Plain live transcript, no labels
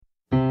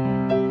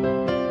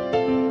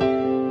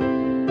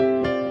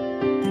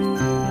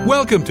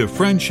Welcome to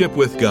Friendship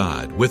with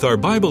God with our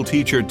Bible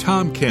teacher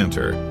Tom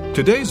Cantor.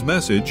 Today's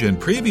message and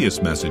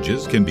previous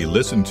messages can be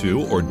listened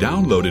to or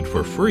downloaded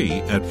for free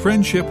at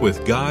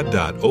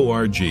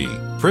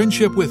friendshipwithgod.org.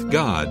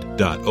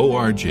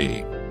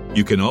 friendshipwithgod.org.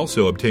 You can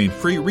also obtain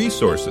free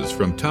resources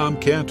from Tom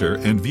Cantor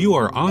and view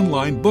our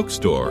online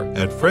bookstore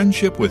at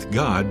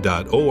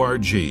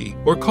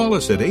friendshipwithgod.org or call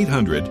us at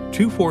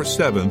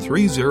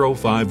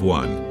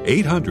 800-247-3051.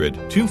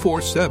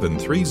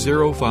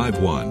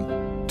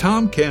 800-247-3051.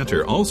 Tom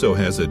Cantor also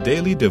has a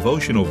daily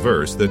devotional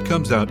verse that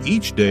comes out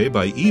each day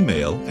by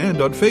email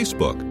and on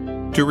Facebook.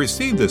 To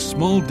receive this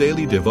small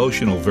daily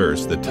devotional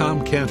verse that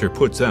Tom Cantor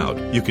puts out,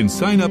 you can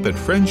sign up at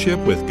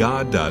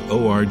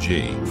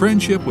friendshipwithgod.org,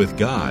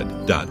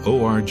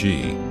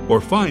 friendshipwithgod.org,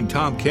 or find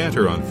Tom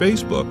Cantor on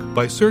Facebook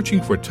by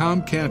searching for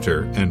Tom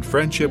Cantor and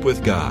Friendship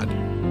with God.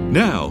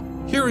 Now,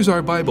 here is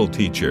our Bible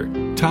teacher,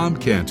 Tom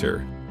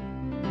Cantor.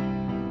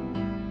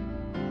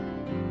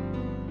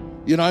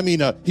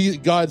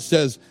 God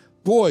says,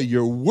 boy,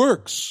 your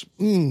works,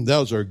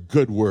 those are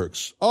good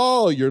works.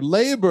 Oh, your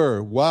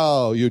labor,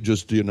 wow, you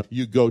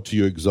go till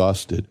you're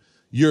exhausted.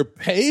 Your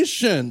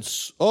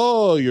patience,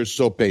 oh, you're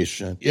so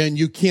patient. And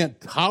you can't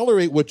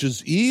tolerate which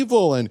is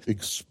evil and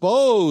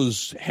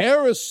expose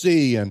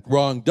heresy and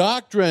wrong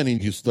doctrine, and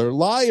they're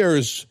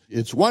liars.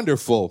 It's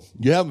wonderful.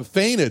 You haven't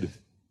fainted.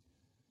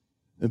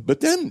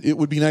 But then it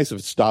would be nice if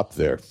it stopped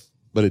there,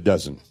 but it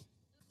doesn't.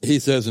 He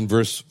says in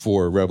verse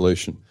 4,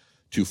 Revelation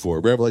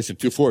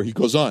 2:4, he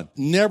goes on,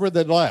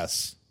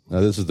 nevertheless, now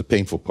this is the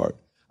painful part,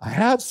 I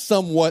have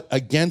somewhat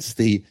against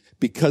thee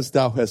because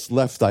thou hast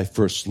left thy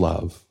first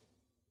love.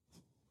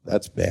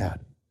 That's bad.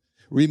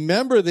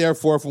 Remember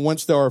therefore from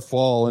whence thou art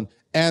fallen,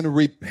 and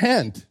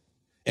repent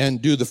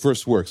and do the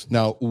first works.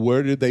 Now,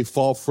 where did they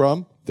fall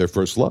from? Their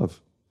first love.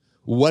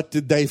 What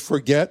did they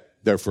forget?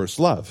 Their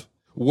first love.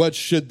 What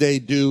should they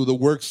do the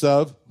works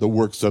of? The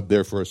works of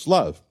their first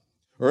love.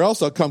 Or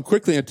else I'll come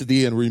quickly unto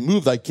thee and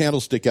remove thy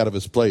candlestick out of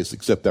his place,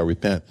 except thou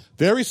repent.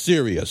 Very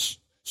serious.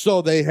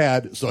 So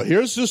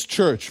here's this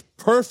church,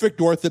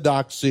 perfect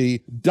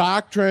orthodoxy,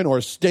 doctrine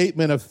or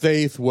statement of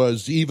faith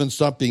was even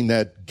something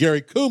that Gary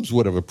Coombs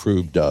would have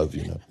approved of,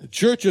 The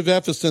Church of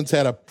Ephesus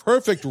had a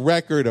perfect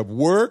record of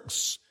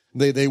works.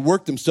 They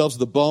worked themselves to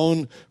the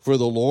bone for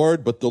the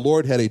Lord, but the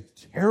Lord had a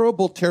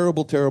terrible,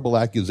 terrible, terrible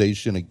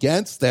accusation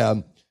against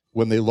them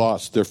when they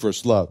lost their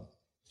first love.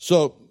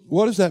 So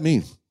what does that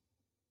mean?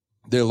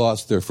 They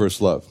lost their first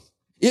love.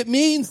 It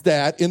means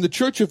that in the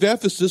church of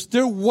Ephesus,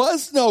 there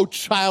was no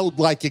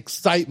childlike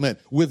excitement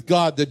with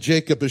God that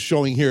Jacob is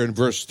showing here in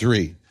verse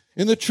 3.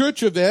 In the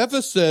church of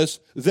Ephesus,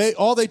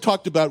 all they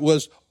talked about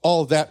was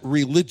all that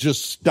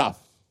religious stuff.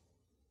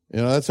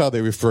 That's how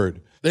they referred.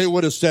 They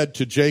would have said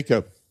to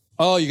Jacob,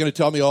 oh, you're going to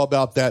tell me all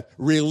about that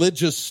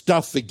religious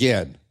stuff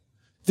again.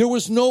 There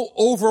was no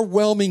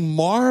overwhelming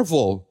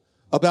marvel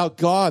about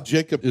God.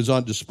 Jacob is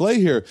on display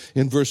here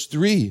in verse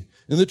 3.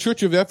 In the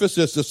church of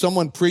Ephesus, if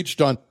someone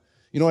preached on,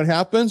 what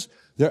happens?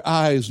 Their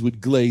eyes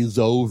would glaze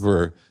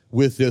over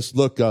with this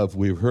look of,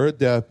 we've heard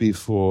that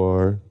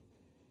before.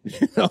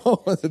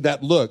 That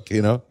look,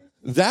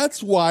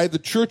 That's why the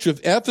church of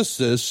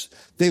Ephesus,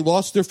 they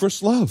lost their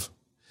first love.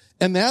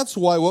 And that's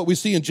why what we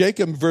see in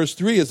Jacob in verse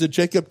 3 is that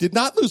Jacob did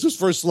not lose his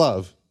first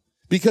love.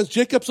 Because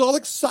Jacob's all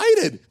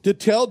excited to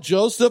tell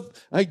Joseph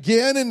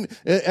again, and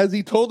as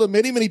he told him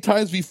many, many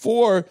times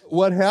before,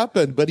 what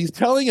happened. But he's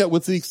telling it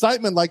with the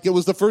excitement like it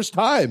was the first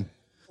time.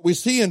 We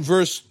see in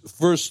verse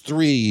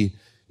 3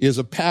 is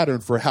a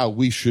pattern for how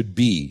we should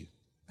be,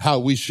 how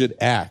we should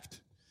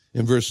act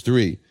in verse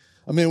 3.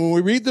 When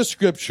we read the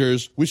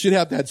scriptures, we should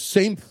have that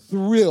same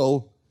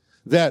thrill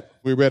that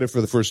we read it for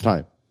the first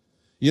time.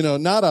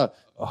 Not a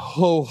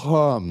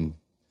ho-hum.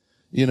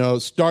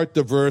 Start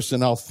the verse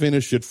and I'll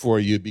finish it for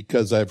you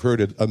because I've heard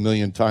it a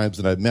million times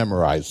and I've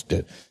memorized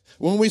it.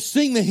 When we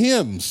sing the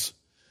hymns,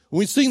 when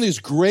we sing these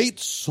great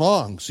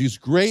songs, these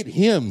great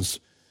hymns,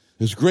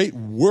 these great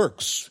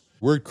works,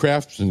 word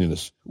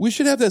craftsmanship, we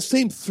should have that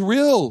same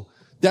thrill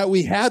that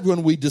we had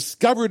when we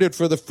discovered it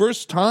for the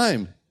first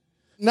time.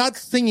 Not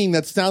singing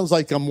that sounds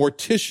like a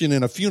mortician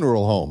in a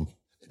funeral home.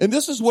 And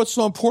this is what's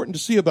so important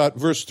to see about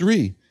verse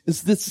 3,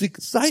 is this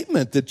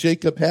excitement that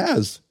Jacob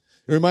has.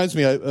 It reminds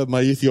me of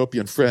my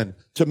Ethiopian friend,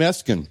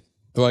 Temeskin,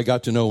 who I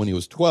got to know when he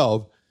was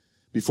 12,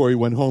 before he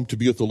went home to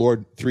be with the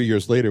Lord 3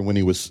 years later when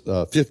he was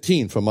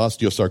 15 from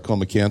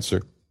osteosarcoma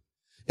cancer.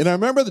 And I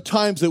remember the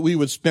times that we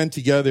would spend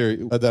together,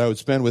 that I would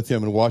spend with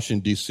him in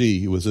Washington, D.C.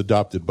 He was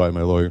adopted by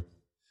my lawyer,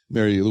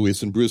 Mary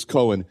Louise and Bruce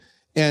Cohen.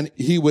 And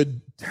he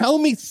would tell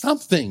me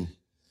something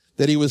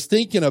that he was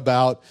thinking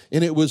about,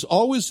 and it was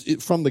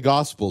always from the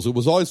Gospels. It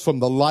was always from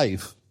the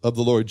life of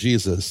the Lord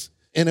Jesus.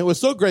 And it was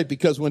so great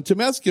because when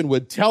Temeskin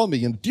would tell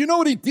me, and do you know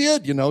what he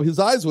did? His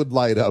eyes would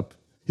light up.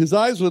 His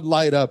eyes would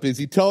light up as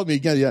he told me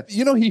again.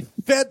 He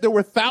fed, there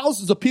were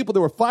thousands of people.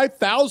 There were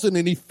 5,000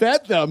 and he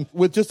fed them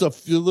with just a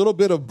little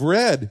bit of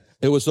bread.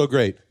 It was so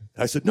great.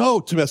 I said, no,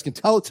 Temeskin,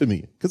 tell it to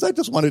me because I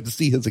just wanted to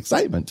see his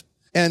excitement.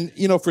 And,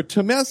 for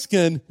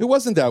Temeskin, it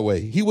wasn't that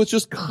way. He was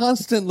just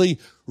constantly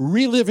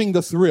reliving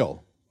the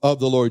thrill of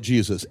the Lord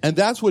Jesus. And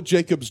that's what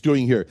Jacob's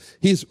doing here.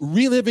 He's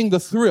reliving the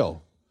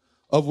thrill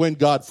of when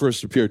God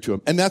first appeared to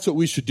him. And that's what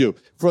we should do.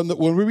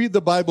 When we read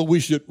the Bible, we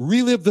should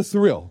relive the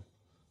thrill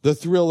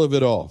of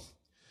it all.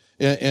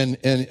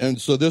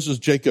 And so this is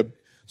Jacob.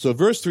 So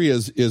verse 3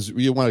 is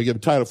you want to give a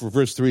title for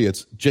verse 3,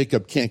 it's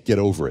Jacob can't get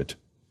over it.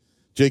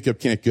 Jacob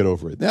can't get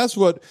over it. That's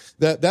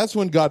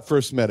when God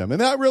first met him. And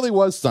that really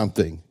was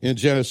something in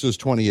Genesis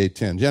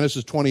 28:10.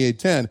 Genesis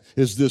 28:10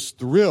 is this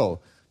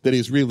thrill that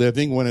he's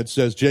reliving when it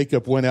says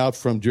Jacob went out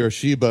from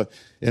Beersheba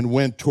and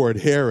went toward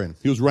Haran.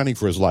 He was running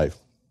for his life.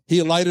 He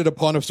alighted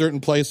upon a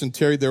certain place and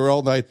tarried there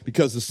all night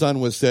because the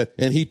sun was set.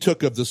 And he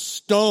took of the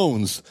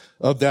stones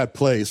of that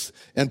place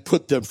and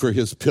put them for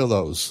his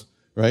pillows.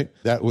 Right?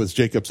 That was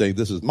Jacob saying,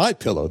 this is my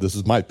pillow. This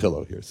is my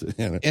pillow here.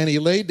 And he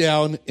lay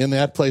down in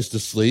that place to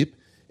sleep.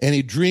 And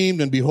he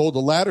dreamed, and behold, a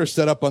ladder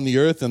set up on the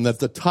earth, and that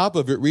the top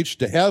of it reached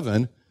to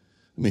heaven.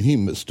 I mean, he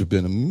must have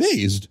been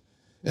amazed.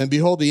 And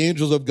behold, the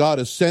angels of God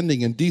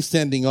ascending and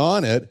descending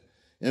on it.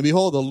 And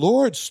behold, the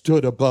Lord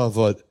stood above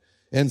it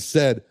and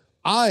said,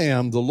 I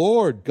am the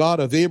Lord, God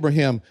of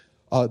Abraham,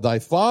 thy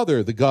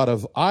father, the God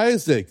of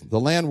Isaac.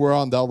 The land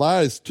whereon thou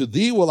liest, to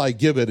thee will I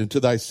give it, and to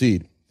thy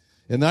seed.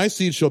 And thy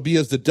seed shall be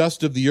as the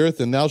dust of the earth,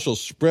 and thou shalt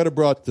spread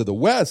abroad to the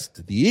west,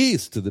 to the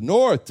east, to the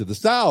north, to the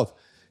south.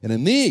 And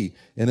in thee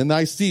and in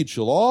thy seed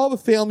shall all the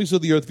families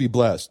of the earth be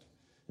blessed.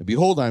 And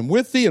behold, I am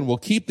with thee, and will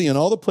keep thee in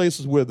all the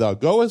places where thou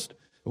goest,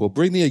 and will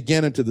bring thee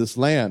again into this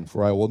land,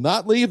 for I will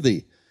not leave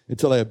thee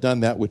until I have done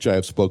that which I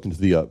have spoken to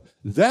thee of.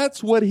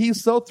 That's what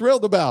he's so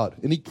thrilled about,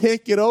 and he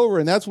can't get over,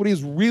 and that's what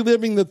he's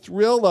reliving the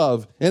thrill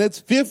of. And it's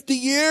 50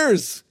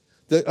 years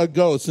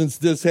ago since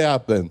this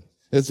happened.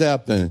 It's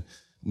happened.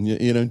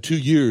 In 2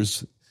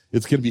 years,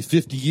 it's going to be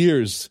 50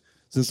 years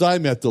since I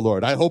met the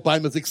Lord. I hope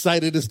I'm as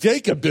excited as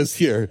Jacob is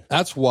here.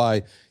 That's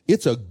why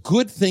it's a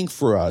good thing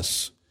for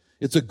us.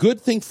 It's a good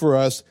thing for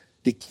us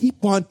to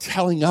keep on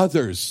telling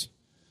others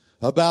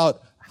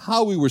about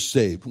how we were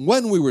saved,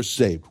 when we were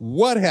saved,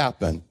 what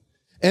happened.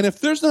 And if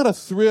there's not a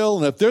thrill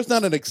and if there's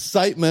not an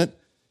excitement,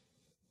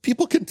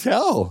 people can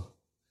tell.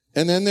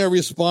 And then their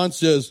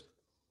response is,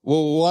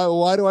 well,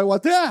 why do I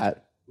want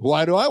that?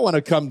 Why do I want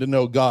to come to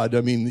know God? I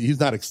mean, he's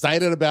not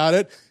excited about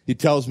it. He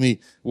tells me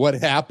what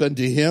happened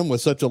to him with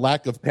such a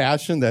lack of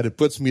passion that it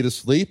puts me to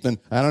sleep, and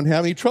I don't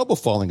have any trouble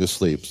falling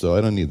asleep, so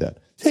I don't need that.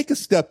 Take a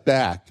step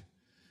back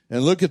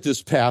and look at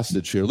this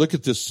passage here. Look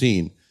at this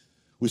scene.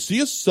 We see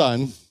a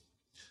son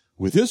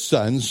with his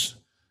sons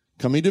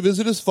coming to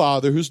visit his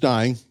father who's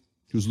dying,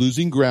 who's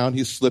losing ground,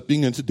 he's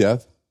slipping into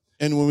death.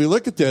 And when we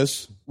look at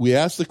this, we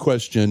ask the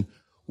question,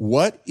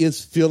 what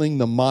is filling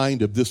the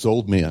mind of this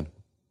old man?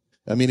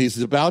 I mean,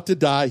 he's about to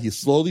die. He's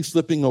slowly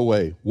slipping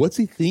away. What's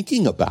he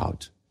thinking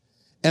about?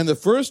 And the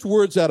first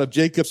words out of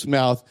Jacob's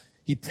mouth,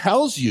 he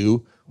tells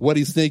you what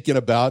he's thinking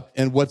about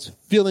and what's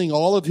filling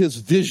all of his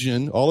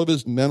vision, all of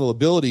his mental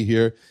ability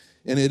here.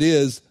 And it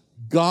is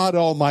God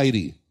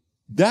Almighty.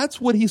 That's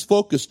what he's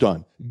focused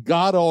on.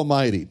 God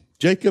Almighty.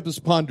 Jacob is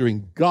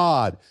pondering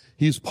God.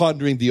 He's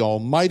pondering the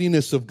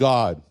almightiness of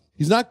God.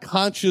 He's not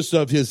conscious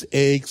of his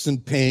aches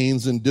and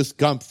pains and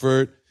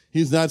discomfort.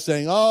 He's not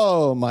saying,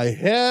 oh, my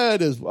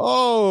head is,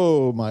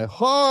 oh, my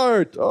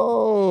heart,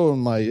 oh,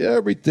 my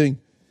everything.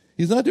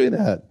 He's not doing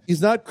that.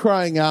 He's not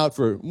crying out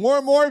for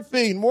more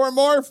morphine, more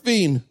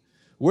morphine.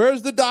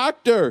 Where's the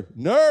doctor?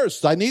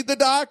 Nurse, I need the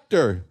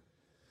doctor.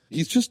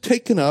 He's just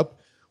taken up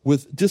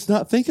with just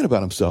not thinking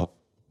about himself.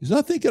 He's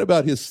not thinking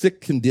about his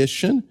sick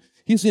condition.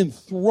 He's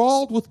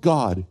enthralled with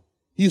God.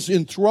 He's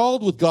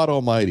enthralled with God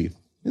Almighty.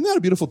 Isn't that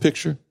a beautiful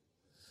picture?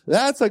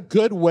 That's a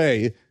good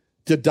way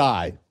to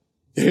die.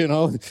 You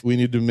know, we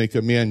need to make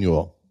a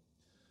manual.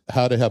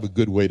 How to have a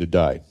good way to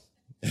die.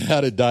 How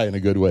to die in a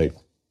good way.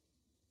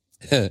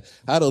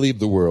 How to leave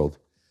the world.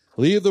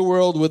 Leave the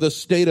world with a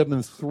state of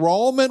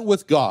enthrallment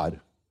with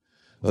God.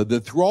 The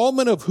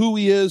enthrallment of who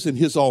he is and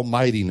his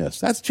almightiness.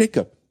 That's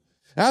Jacob.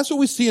 That's what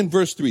we see in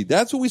verse 3.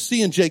 That's what we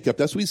see in Jacob.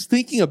 That's what he's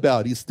thinking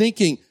about. He's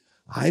thinking,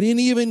 I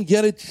didn't even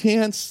get a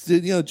chance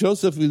to,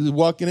 Joseph was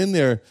walking in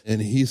there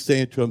and he's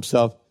saying to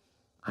himself,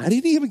 I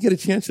didn't even get a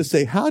chance to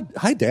say,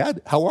 hi,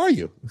 Dad, how are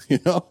you?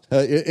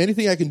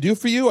 Anything I can do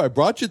for you? I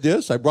brought you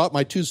this. I brought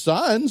my 2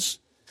 sons.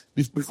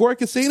 Before I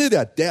could say any of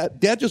that,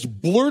 Dad just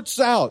blurts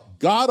out,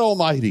 God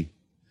Almighty.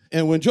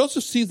 And when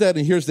Joseph sees that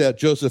and hears that,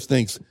 Joseph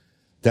thinks,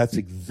 that's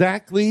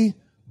exactly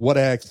what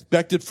I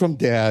expected from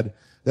Dad.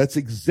 That's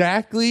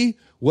exactly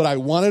what I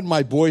wanted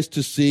my boys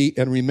to see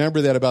and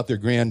remember that about their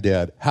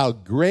granddad. How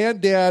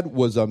granddad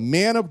was a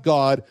man of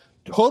God,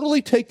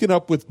 totally taken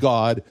up with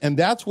God, and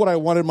that's what I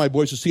wanted my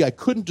boys to see. I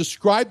couldn't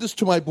describe this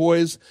to my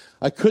boys.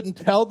 I couldn't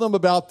tell them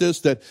about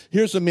this, that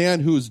here's a man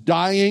who's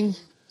dying,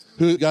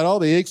 who got all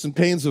the aches and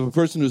pains of a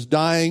person who's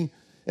dying,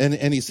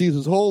 and he sees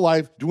his whole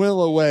life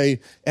dwindle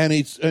away,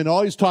 and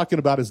all he's talking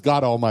about is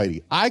God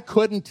Almighty. I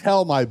couldn't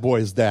tell my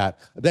boys that.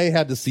 They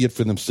had to see it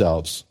for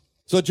themselves.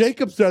 So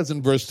Jacob says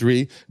in verse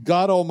 3,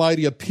 God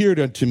Almighty appeared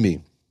unto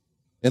me.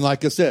 And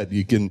like I said,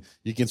 you can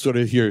sort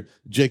of hear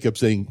Jacob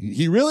saying,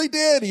 he really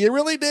did. He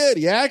really did.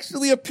 He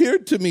actually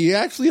appeared to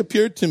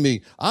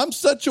me. I'm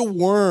such a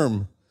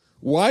worm.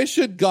 Why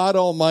should God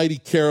Almighty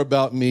care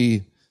about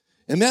me?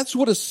 And that's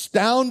what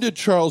astounded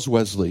Charles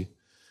Wesley.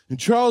 And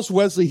Charles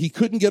Wesley, he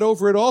couldn't get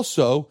over it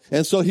also.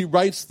 And so he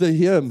writes the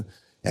hymn,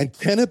 and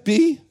can it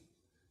be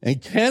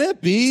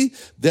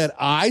that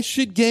I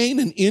should gain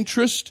an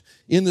interest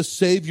in the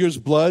Savior's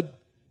blood?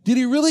 Did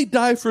he really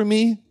die for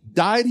me?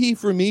 Died he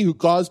for me who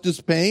caused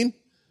his pain?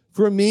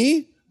 For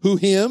me who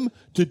him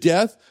to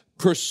death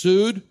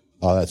pursued?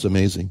 Oh, that's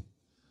amazing.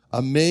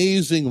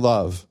 Amazing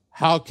love.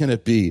 How can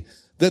it be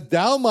that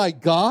thou, my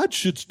God,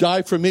 shouldst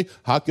die for me?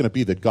 How can it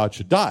be that God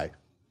should die?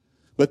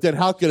 But then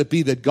how can it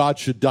be that God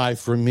should die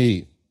for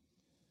me?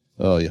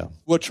 Oh, yeah.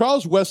 What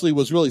Charles Wesley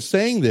was really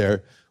saying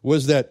there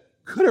was that,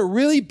 could it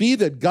really be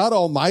that God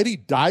Almighty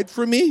died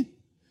for me?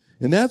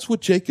 And that's what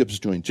Jacob's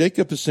doing.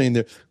 Jacob is saying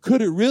there,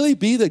 could it really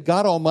be that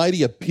God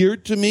Almighty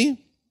appeared to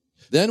me?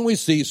 Then we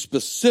see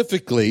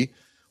specifically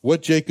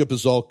what Jacob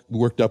is all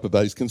worked up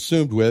about, he's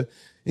consumed with.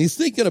 And he's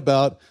thinking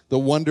about the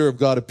wonder of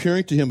God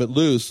appearing to him at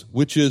Luz,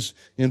 which is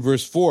in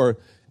verse 4.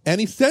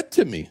 And he said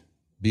to me,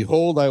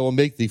 behold, I will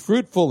make thee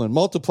fruitful and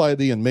multiply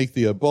thee and make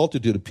thee a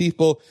multitude of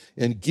people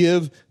and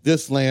give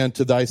this land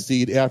to thy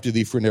seed after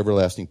thee for an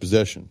everlasting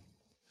possession.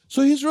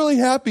 So he's really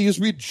happy. He's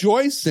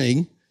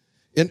rejoicing.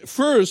 And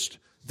first,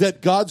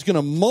 that God's going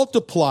to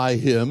multiply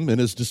him and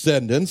his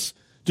descendants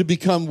to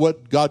become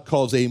what God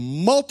calls a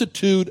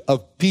multitude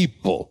of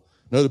people.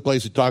 Another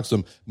place he talks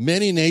of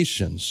many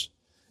nations.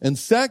 And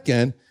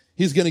second,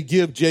 he's going to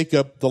give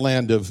Jacob the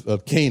land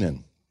of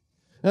Canaan.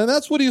 And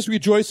that's what he's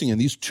rejoicing in,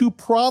 these two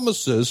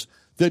promises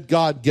that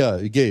God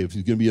gave.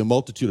 He's going to be a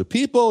multitude of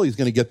people. He's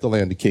going to get the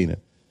land of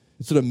Canaan.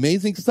 It's an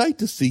amazing sight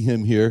to see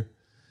him here.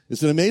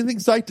 It's an amazing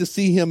sight to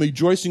see him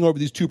rejoicing over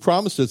these two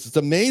promises. It's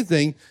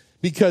amazing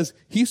because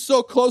he's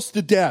so close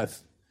to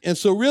death. And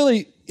so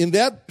really, in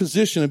that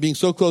position of being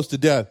so close to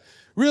death,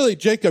 really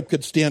Jacob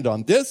could stand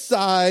on this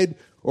side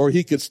or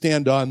he could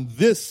stand on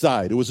this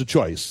side. It was a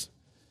choice.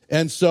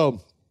 And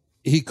so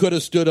he could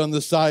have stood on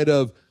the side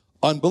of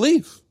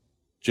unbelief.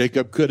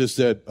 Jacob could have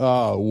said,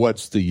 oh,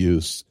 what's the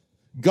use?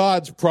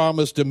 God's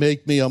promised to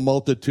make me a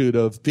multitude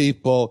of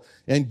people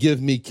and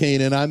give me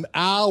Canaan. I'm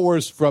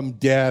hours from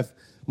death.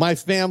 My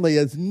family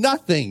is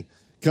nothing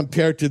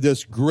compared to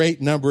this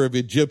great number of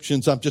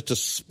Egyptians. I'm just a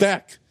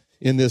speck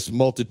in this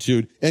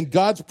multitude. And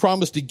God's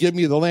promised to give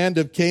me the land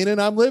of Canaan.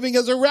 I'm living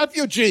as a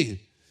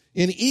refugee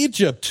in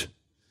Egypt.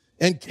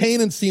 And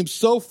Canaan seems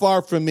so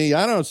far from me.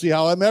 I don't see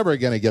how I'm ever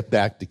going to get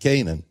back to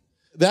Canaan.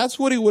 That's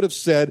what he would have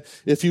said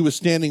if he was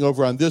standing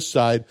over on this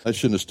side. I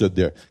shouldn't have stood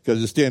there because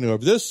he's standing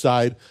over this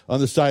side on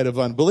the side of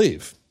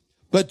unbelief.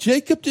 But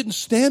Jacob didn't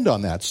stand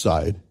on that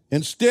side.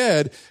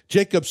 Instead,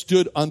 Jacob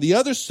stood on the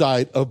other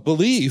side of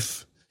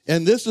belief.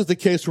 And this is the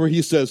case where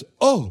he says,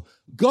 oh,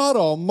 God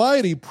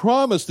Almighty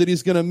promised that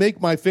he's going to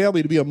make my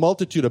family to be a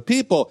multitude of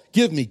people.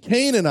 Give me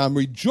Canaan. I'm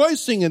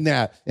rejoicing in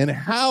that. And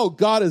how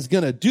God is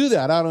going to do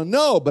that, I don't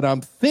know. But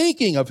I'm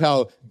thinking of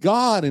how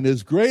God in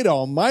his great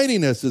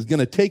almightiness is going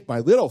to take my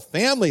little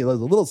family, a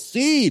little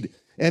seed,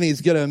 and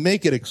he's going to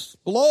make it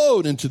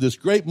explode into this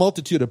great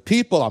multitude of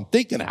people. I'm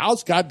thinking,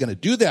 how's God going to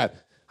do that?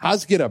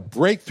 How's he going to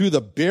break through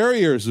the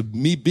barriers of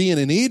me being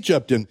in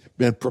Egypt and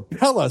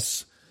propel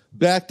us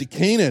back to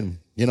Canaan?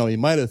 You know, he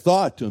might have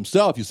thought to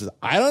himself, he says,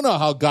 I don't know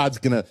how God's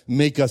going to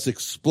make us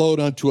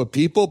explode onto a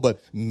people, but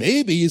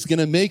maybe he's going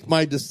to make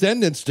my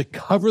descendants to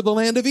cover the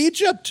land of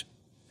Egypt.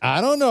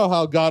 I don't know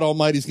how God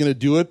Almighty is going to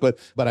do it, but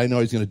I know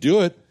he's going to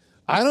do it.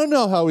 I don't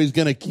know how he's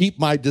going to keep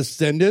my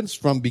descendants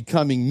from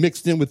becoming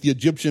mixed in with the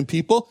Egyptian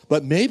people,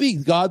 but maybe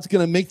God's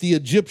going to make the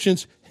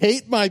Egyptians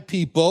hate my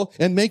people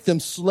and make them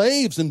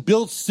slaves and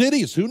build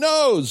cities. Who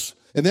knows?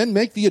 And then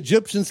make the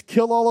Egyptians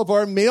kill all of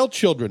our male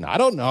children. I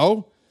don't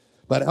know.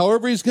 But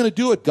however he's going to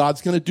do it,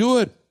 God's going to do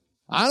it.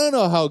 I don't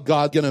know how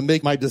God's going to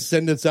make my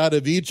descendants out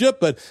of Egypt,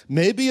 but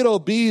maybe it'll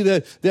be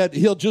that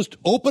he'll just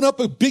open up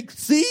a big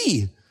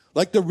sea,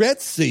 like the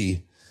Red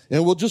Sea,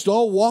 and we'll just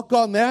all walk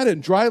on that in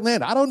dry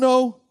land. I don't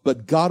know,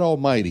 but God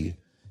Almighty,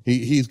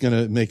 he's going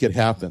to make it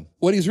happen.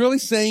 What he's really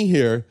saying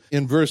here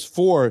in verse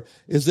 4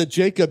 is that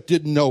Jacob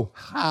didn't know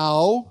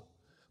how,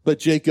 but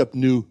Jacob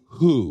knew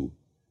who.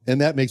 And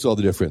that makes all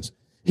the difference.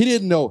 He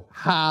didn't know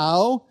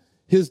how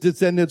his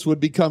descendants would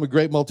become a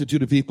great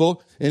multitude of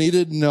people, and he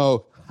didn't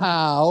know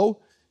how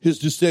his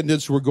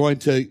descendants were going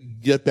to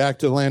get back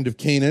to the land of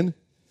Canaan,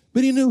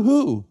 but he knew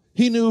who.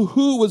 He knew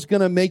who was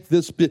going to make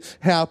this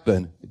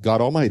happen.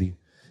 God Almighty.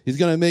 He's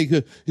going to make,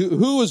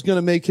 who is going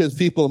to make his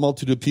people a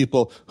multitude of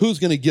people? Who's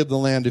going to give the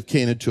land of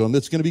Canaan to him?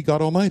 It's going to be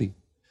God Almighty.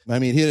 I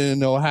mean, he didn't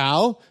know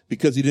how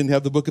because he didn't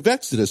have the book of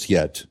Exodus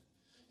yet.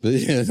 But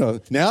you know,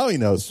 now he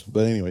knows.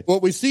 But anyway,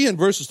 what we see in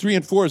verses 3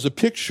 and 4 is a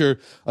picture,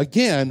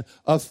 again,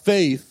 of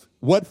faith.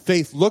 What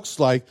faith looks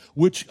like,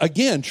 which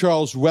again,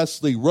 Charles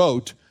Wesley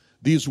wrote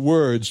these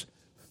words,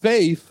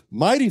 faith,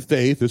 mighty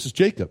faith, this is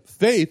Jacob,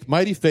 faith,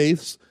 mighty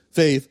faith,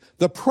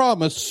 the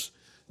promise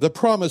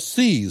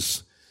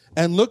sees.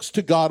 and looks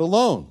to God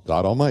alone,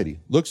 God Almighty,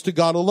 looks to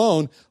God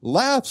alone,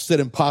 laughs at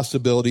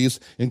impossibilities,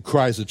 and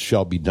cries, it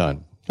shall be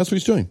done. That's what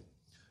he's doing.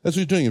 That's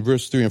what he's doing in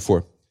verse 3 and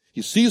 4.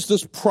 He sees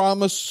this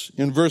promise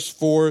in verse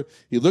 4.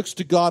 He looks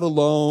to God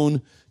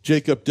alone,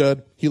 Jacob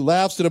did. He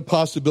laughs at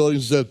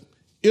impossibilities and says,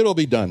 it'll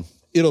be done.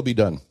 It'll be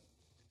done.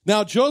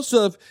 Now,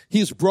 Joseph,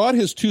 he's brought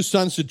his two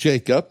sons to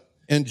Jacob,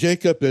 and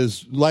Jacob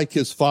is like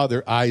his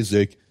father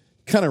Isaac,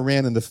 kind of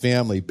ran in the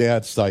family,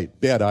 bad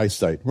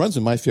eyesight. Runs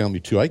in my family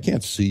too. I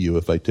can't see you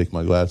if I take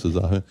my glasses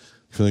off.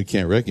 I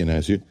can't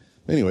recognize you.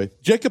 Anyway,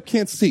 Jacob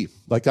can't see,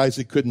 like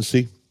Isaac couldn't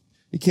see.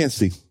 He can't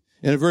see.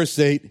 And in verse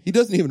 8, he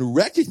doesn't even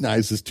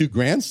recognize his two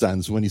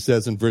grandsons when he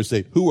says in verse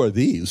 8, who are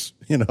these?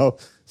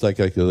 It's like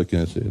I could look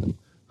and say,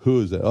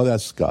 who is that? Oh,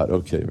 that's Scott.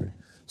 Okay.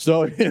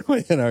 So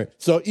anyway,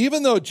 so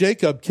even though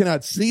Jacob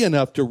cannot see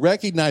enough to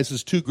recognize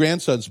his two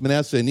grandsons,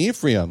 Manasseh and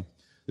Ephraim,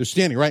 they're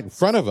standing right in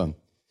front of him.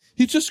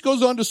 He just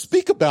goes on to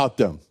speak about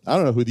them. I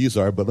don't know who these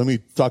are, but let me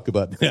talk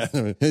about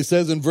that. He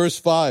says in verse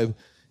 5,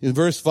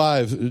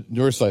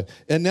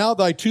 and now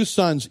thy two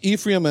sons,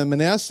 Ephraim and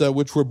Manasseh,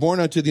 which were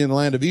born unto thee in the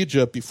land of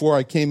Egypt before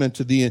I came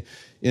into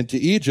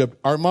Egypt,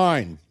 are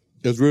mine.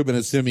 As Reuben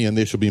and Simeon,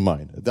 they shall be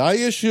mine. Thy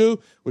issue,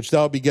 which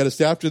thou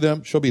begettest after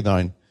them, shall be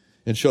thine,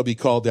 and shall be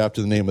called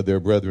after the name of their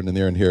brethren and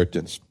their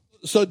inheritance.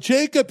 So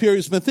Jacob here,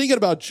 he's been thinking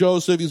about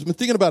Joseph. He's been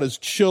thinking about his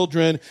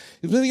children.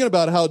 He's been thinking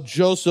about how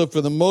Joseph,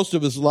 for the most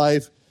of his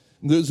life,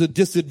 was a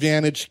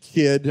disadvantaged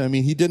kid. I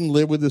mean, he didn't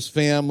live with his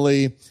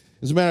family.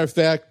 As a matter of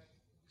fact,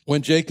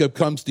 when Jacob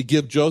comes to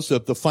give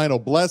Joseph the final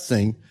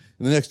blessing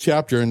in the next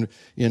chapter in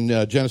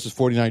Genesis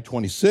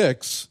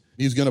 49:26,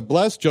 he's going to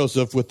bless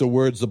Joseph with the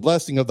words, the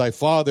blessing of thy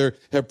father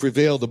have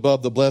prevailed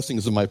above the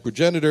blessings of my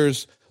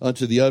progenitors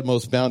unto the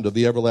utmost bound of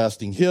the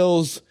everlasting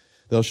hills.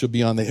 Thou shalt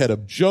be on the head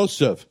of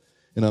Joseph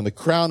and on the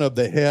crown of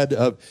the head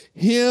of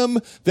him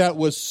that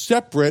was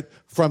separate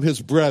from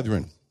his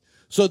brethren.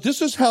 So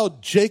this is how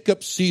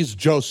Jacob sees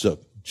Joseph.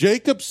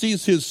 Jacob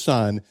sees his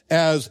son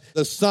as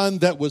the son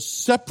that was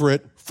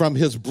separate from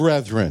his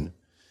brethren.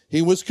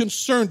 He was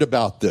concerned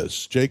about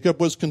this. Jacob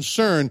was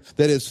concerned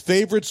that his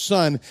favorite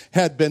son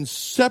had been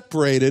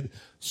separate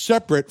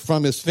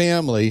from his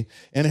family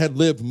and had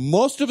lived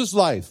most of his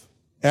life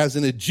as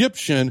an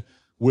Egyptian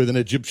with an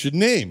Egyptian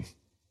name.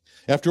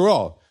 After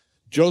all,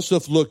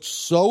 Joseph looked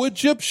so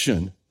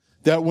Egyptian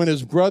that when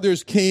his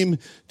brothers came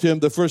to him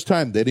the first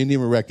time, they didn't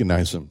even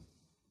recognize him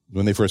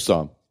when they first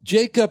saw him.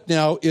 Jacob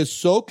now is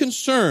so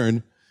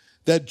concerned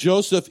that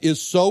Joseph is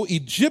so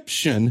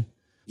Egyptian.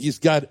 He's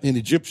got an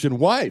Egyptian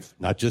wife,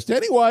 not just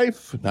any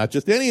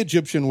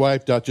Egyptian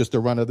wife, not just a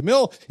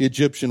run-of-the-mill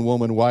Egyptian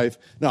woman wife.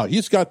 No,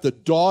 he's got the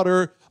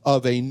daughter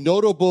of a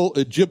notable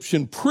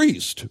Egyptian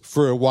priest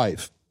for a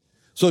wife.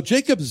 So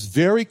Jacob is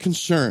very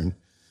concerned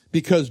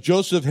because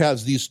Joseph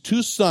has these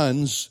two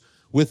sons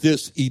with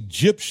this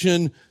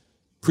Egyptian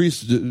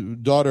priest,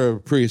 daughter of a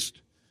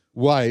priest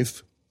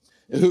wife,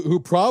 who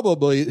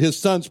probably, his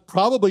sons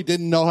probably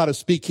didn't know how to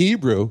speak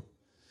Hebrew.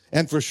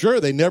 And for sure,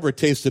 they never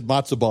tasted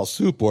matzo ball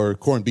soup or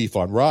corned beef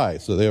on rye,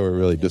 so they were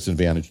really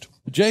disadvantaged.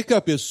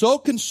 Jacob is so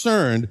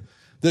concerned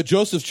that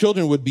Joseph's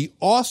children would be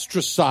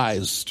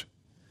ostracized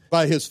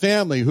by his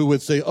family, who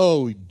would say,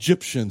 oh,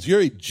 Egyptians,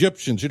 you're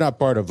not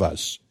part of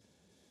us.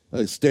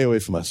 Stay away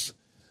from us.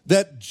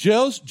 That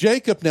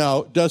Jacob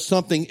now does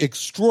something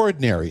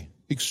extraordinary.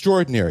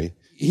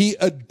 He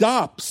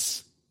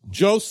adopts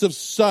Joseph's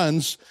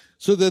sons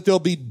so that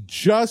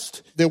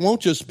they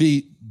won't just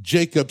be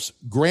Jacob's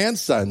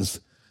grandsons.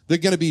 They're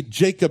going to be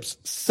Jacob's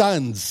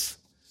sons.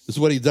 This is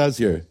what he does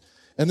here.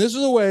 And this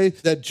is the way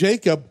that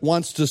Jacob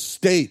wants to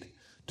state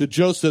to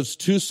Joseph's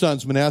two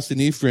sons, Manasseh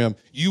and Ephraim,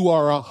 you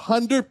are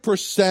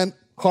 100%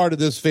 part of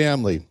this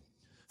family.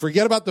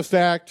 Forget about the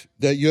fact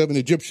that you have an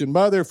Egyptian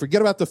mother.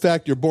 Forget about the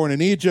fact you're born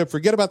in Egypt.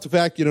 Forget about the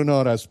fact you don't know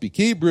how to speak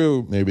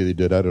Hebrew. Maybe they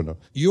did. I don't know.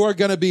 You are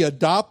going to be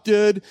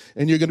adopted,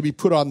 and you're going to be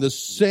put on the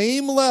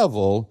same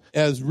level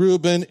as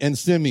Reuben and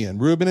Simeon.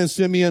 Reuben and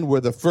Simeon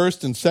were the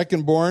first and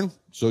second born.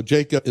 So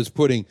Jacob is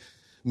putting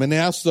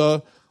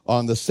Manasseh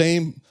on the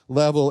same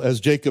level as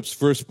Jacob's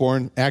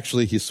firstborn.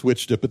 Actually, he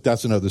switched it, but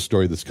that's another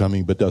story that's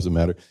coming, but doesn't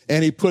matter.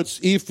 And he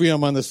puts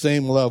Ephraim on the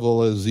same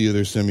level as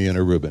either Simeon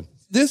or Reuben.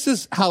 This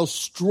is how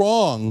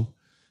strong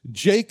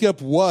Jacob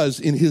was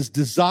in his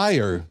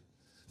desire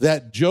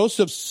that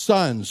Joseph's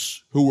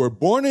sons, who were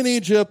born in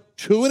Egypt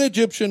to an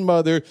Egyptian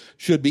mother,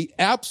 should be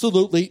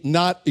absolutely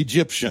not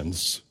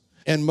Egyptians.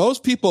 And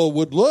most people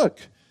would look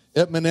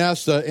at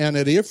Manasseh and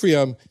at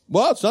Ephraim,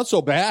 well, it's not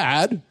so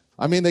bad.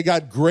 I mean, they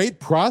got great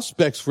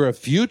prospects for a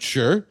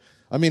future.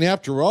 I mean,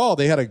 after all,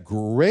 they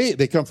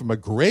come from a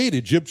great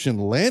Egyptian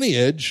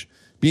lineage,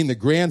 being the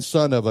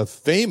grandson of a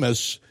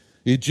famous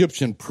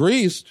Egyptian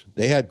priest.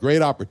 They had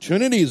great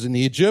opportunities in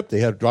Egypt.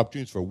 They had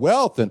opportunities for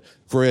wealth and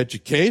for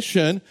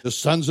education. The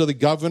sons of the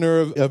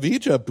governor of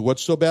Egypt.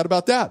 What's so bad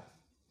about that?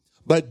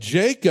 But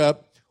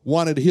Jacob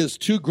wanted his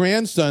two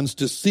grandsons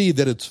to see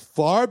that it's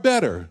far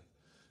better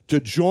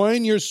to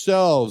join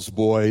yourselves,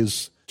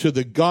 boys, to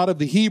the God of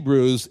the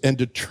Hebrews and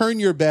to turn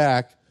your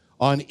back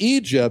on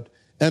Egypt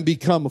and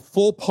become a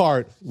full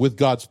part with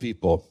God's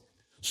people.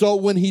 So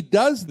when he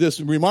does this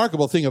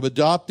remarkable thing of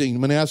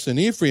adopting Manasseh and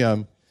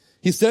Ephraim,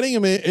 he's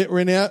setting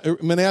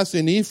Manasseh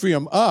and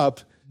Ephraim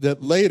up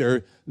that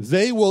later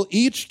they will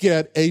each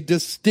get a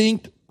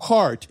distinct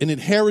part, an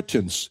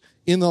inheritance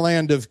in the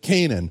land of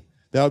Canaan.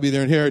 That will be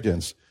their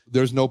inheritance.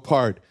 There's no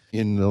part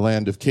in the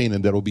land of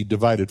Canaan that will be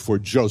divided for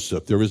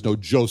Joseph. There is no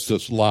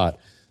Joseph's lot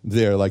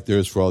there like there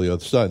is for all the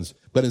other sons.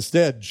 But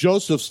instead,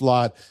 Joseph's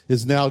lot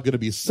is now going to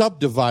be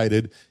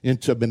subdivided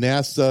into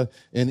Manasseh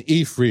and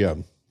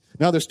Ephraim.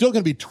 Now, there's still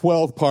going to be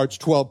 12 parts,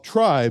 12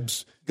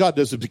 tribes. God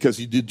does it because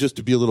he did just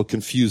to be a little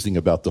confusing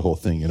about the whole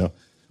thing, you know.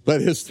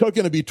 But it's still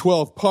going to be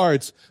 12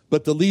 parts,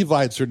 but the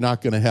Levites are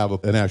not going to have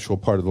an actual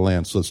part of the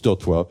land, so it's still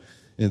 12.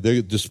 And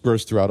they're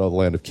dispersed throughout all the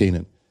land of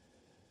Canaan.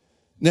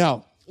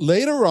 Now,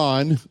 later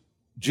on,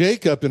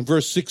 Jacob in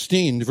verse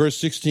 16,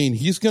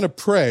 he's going to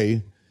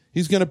pray.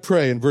 He's going to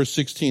pray in verse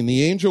 16,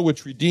 the angel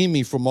which redeemed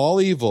me from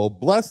all evil,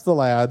 bless the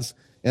lads,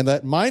 and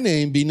let my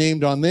name be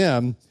named on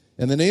them,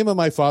 and the name of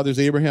my fathers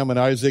Abraham and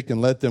Isaac,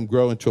 and let them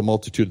grow into a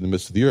multitude in the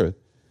midst of the earth.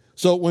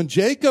 So when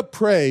Jacob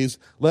prays,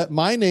 let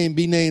my name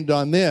be named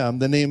on them,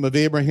 the name of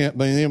Abraham,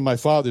 the name of my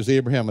fathers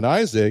Abraham and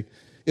Isaac,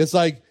 it's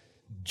like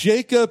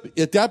Jacob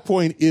at that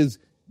point is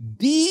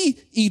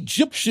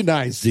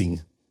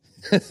de-Egyptianizing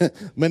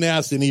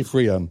Manasseh and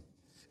Ephraim.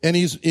 And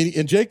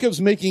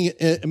Jacob's making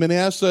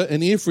Manasseh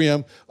and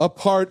Ephraim a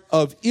part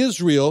of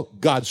Israel,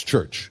 God's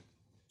church.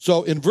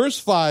 So in verse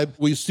 5,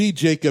 we see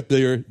Jacob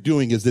there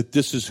doing is that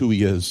this is who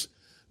he is.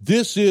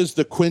 This is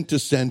the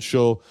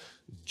quintessential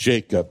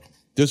Jacob.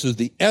 This is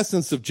the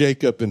essence of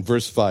Jacob in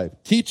verse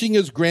 5. Teaching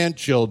his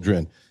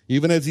grandchildren,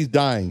 even as he's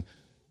dying,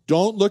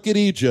 don't look at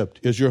Egypt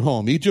as your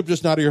home. Egypt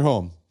is not your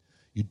home.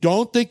 You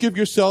don't think of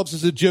yourselves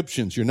as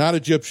Egyptians. You're not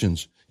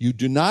Egyptians. You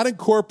do not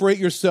incorporate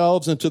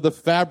yourselves into the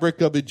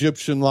fabric of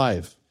Egyptian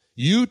life.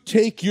 You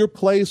take your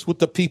place with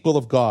the people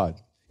of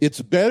God.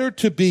 It's better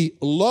to be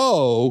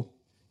low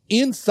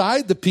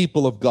inside the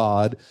people of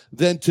God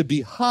than to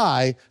be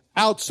high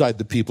outside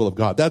the people of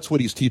God. That's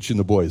what he's teaching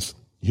the boys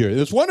here.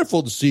 It's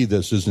wonderful to see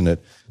this, isn't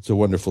it? It's a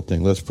wonderful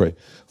thing. Let's pray.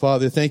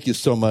 Father, thank you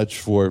so much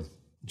for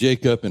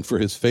Jacob and for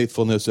his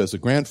faithfulness as a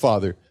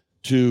grandfather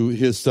to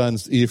his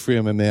sons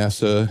Ephraim and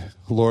Manasseh.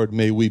 Lord,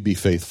 may we be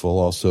faithful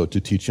also to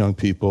teach young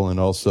people and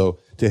also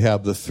to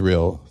have the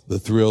thrill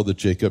that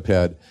Jacob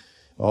had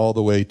all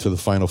the way to the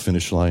final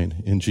finish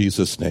line. In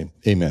Jesus' name,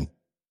 amen.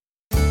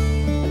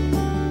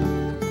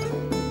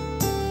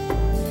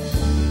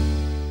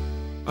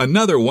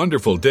 Another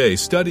wonderful day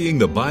studying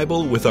the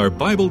Bible with our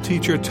Bible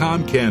teacher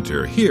Tom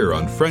Cantor here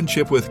on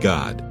Friendship with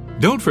God.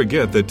 Don't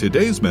forget that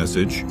today's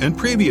message and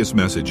previous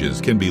messages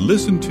can be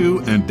listened to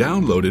and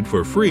downloaded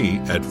for free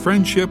at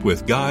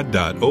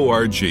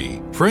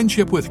friendshipwithgod.org.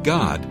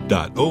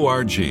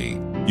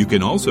 Friendshipwithgod.org. You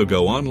can also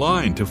go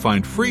online to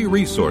find free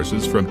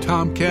resources from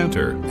Tom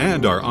Cantor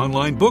and our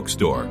online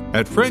bookstore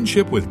at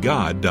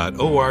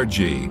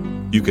friendshipwithgod.org.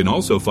 You can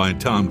also find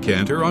Tom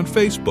Cantor on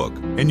Facebook,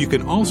 and you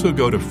can also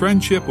go to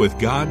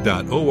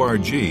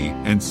friendshipwithgod.org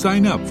and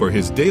sign up for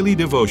his daily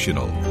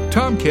devotional.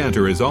 Tom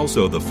Cantor is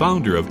also the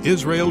founder of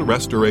Israel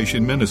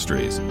Restoration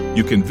Ministries.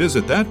 You can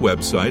visit that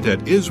website at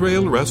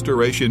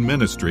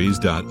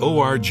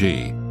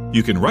israelrestorationministries.org.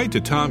 You can write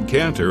to Tom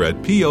Cantor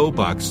at P.O.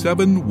 Box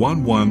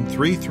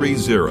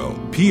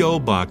 711330, P.O.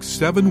 Box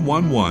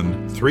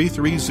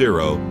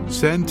 711330,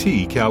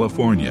 Santee,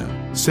 California.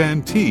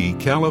 Santee,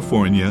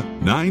 California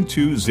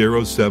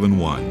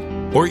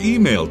 92071. Or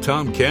email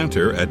Tom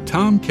Cantor at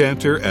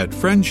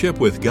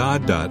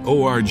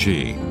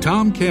tomcantor@friendshipwithgod.org.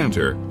 Tom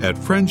Cantor at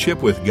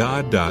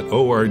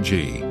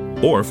friendshipwithgod.org.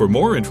 Or for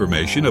more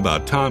information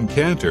about Tom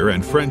Cantor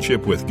and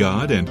Friendship with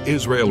God and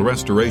Israel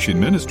Restoration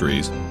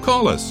Ministries,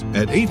 call us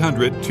at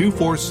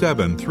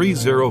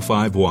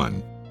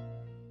 800-247-3051.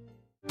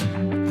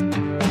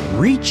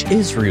 Reach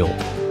Israel.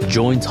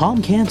 Join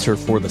Tom Cantor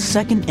for the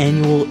second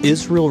annual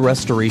Israel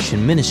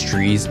Restoration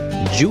Ministries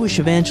Jewish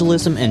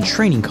Evangelism and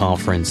Training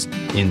Conference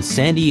in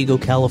San Diego,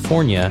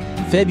 California,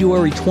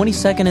 February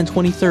 22nd and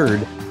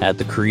 23rd at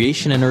the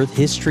Creation and Earth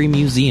History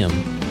Museum.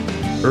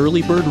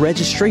 Early bird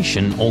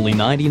registration, only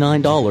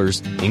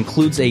 $99,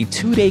 includes a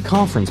 2-day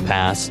conference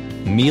pass,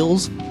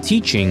 meals,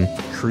 teaching,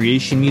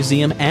 Creation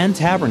Museum and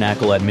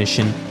Tabernacle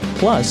admission,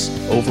 plus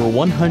over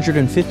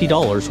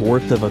 $150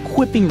 worth of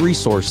equipping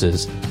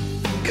resources.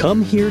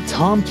 Come hear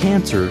Tom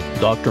Cantor,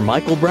 Dr.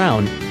 Michael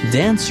Brown,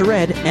 Dan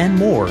Sered, and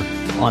more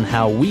on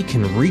how we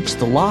can reach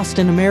the lost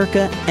in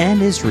America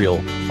and Israel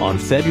on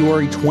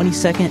February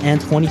 22nd and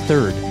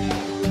 23rd.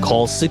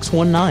 Call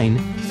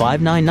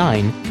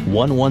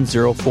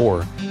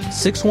 619-599-1104,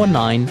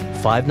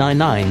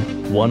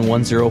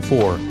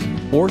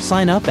 619-599-1104, or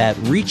sign up at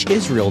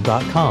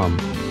reachisrael.com.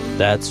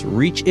 That's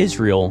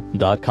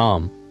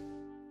reachisrael.com.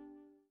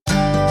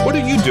 What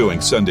are you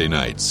doing Sunday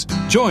nights?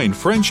 Join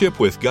Friendship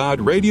with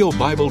God radio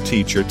Bible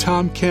teacher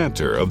Tom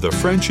Cantor of the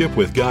Friendship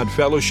with God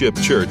Fellowship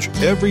Church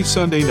every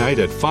Sunday night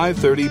at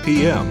 5:30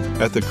 p.m.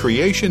 at the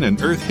Creation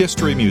and Earth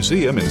History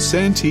Museum in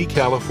Santee,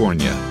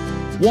 California.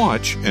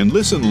 Watch and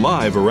listen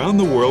live around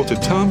the world to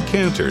Tom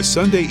Cantor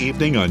Sunday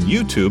evening on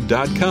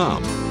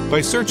YouTube.com.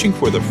 by searching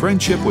for the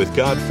Friendship with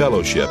God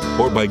Fellowship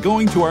or by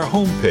going to our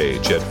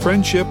homepage at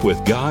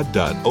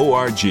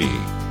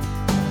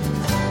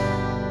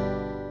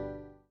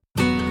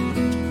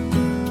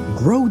friendshipwithgod.org.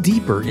 Grow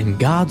deeper in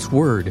God's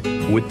Word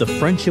with the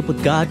Friendship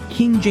with God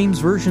King James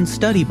Version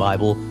Study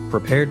Bible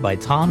prepared by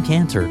Tom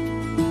Cantor.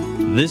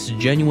 This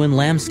genuine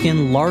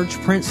lambskin large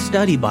print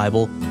study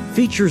Bible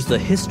features the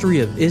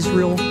history of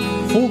Israel,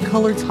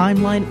 full-color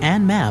timeline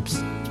and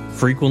maps,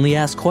 frequently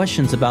asked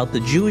questions about the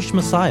Jewish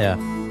Messiah,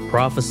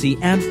 prophecy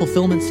and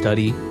fulfillment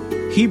study,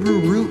 Hebrew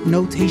root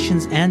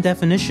notations and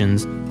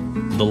definitions,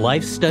 the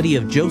life study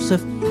of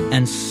Joseph,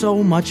 and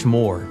so much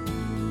more.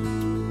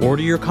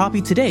 Order your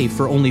copy today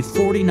for only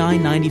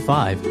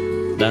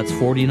 $49.95. That's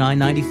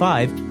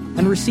 $49.95,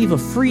 and receive a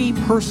free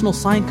personal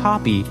signed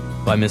copy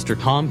by Mr.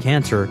 Tom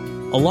Cantor,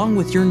 along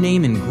with your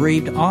name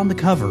engraved on the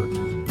cover.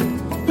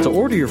 To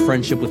order your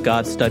Friendship with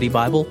God Study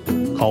Bible,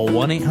 call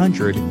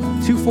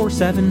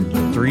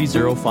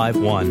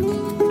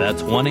 1-800-247-3051.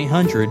 That's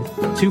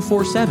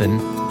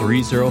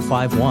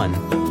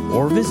 1-800-247-3051.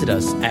 Or visit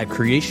us at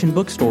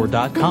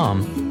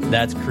creationbookstore.com.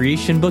 That's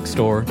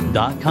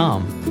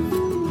creationbookstore.com.